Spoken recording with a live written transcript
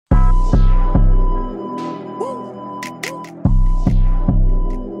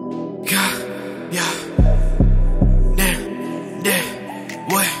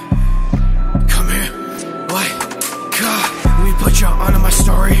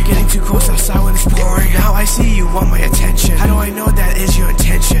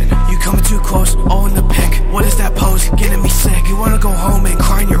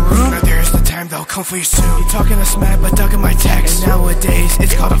come for you soon. You talking a smack but ducking my text, and nowadays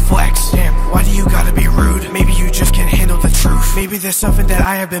it's called a flex. Damn, why do you gotta be rude? Maybe you just can't handle the truth. Maybe there's something that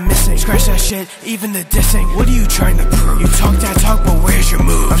I have been missing. Scratch that shit, even the dissing. What are you trying to prove? You talk that talk, but where's your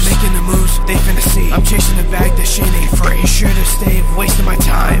moves? I'm making the moves, they finna see. I'm chasing the bag, this shit ain't free. You sure to stay wasting my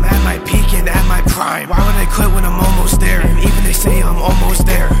time at my peak and at my prime. Why would I quit when I'm almost there? And even they say I'm almost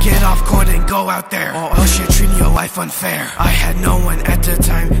there. Get off court and go out there, or else you're treating your life unfair. I had no one at the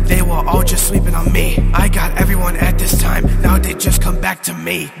time, they were all just sleeping on me. I got everyone at this time, now they just come back to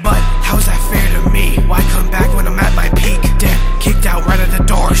me. But how's that fair to me? Why come back when I'm at my peak? Damn, kicked out right at the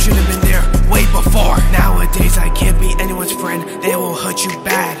door, should've been there way before. Nowadays I can't be anyone's friend, they will hurt you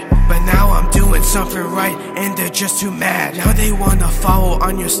bad. But now I'm doing something right and they're just too mad. Now they wanna follow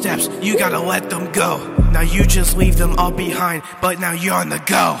on your steps, you gotta let them go. Now you just leave them all behind, but now you're on the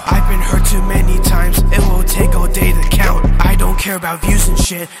go. I've been hurt too many times, it will take all day to count. I don't care about views and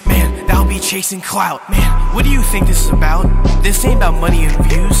shit, man, that'll be chasing clout. Man, what do you think this is about? This ain't about money and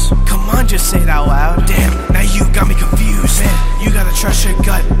views. Come on, just say it out loud. Damn, now you got me confused. Man, you gotta trust your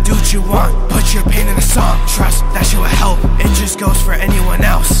gut, do what you want, put your pain in a song. Trust, that shit will help, it just goes for anyone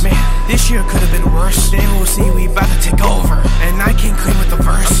else. Man, this year could've been worse, they will see we about to take over. And I came clean with the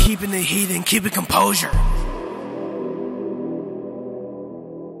verse, I'm keeping the heat and keeping composure.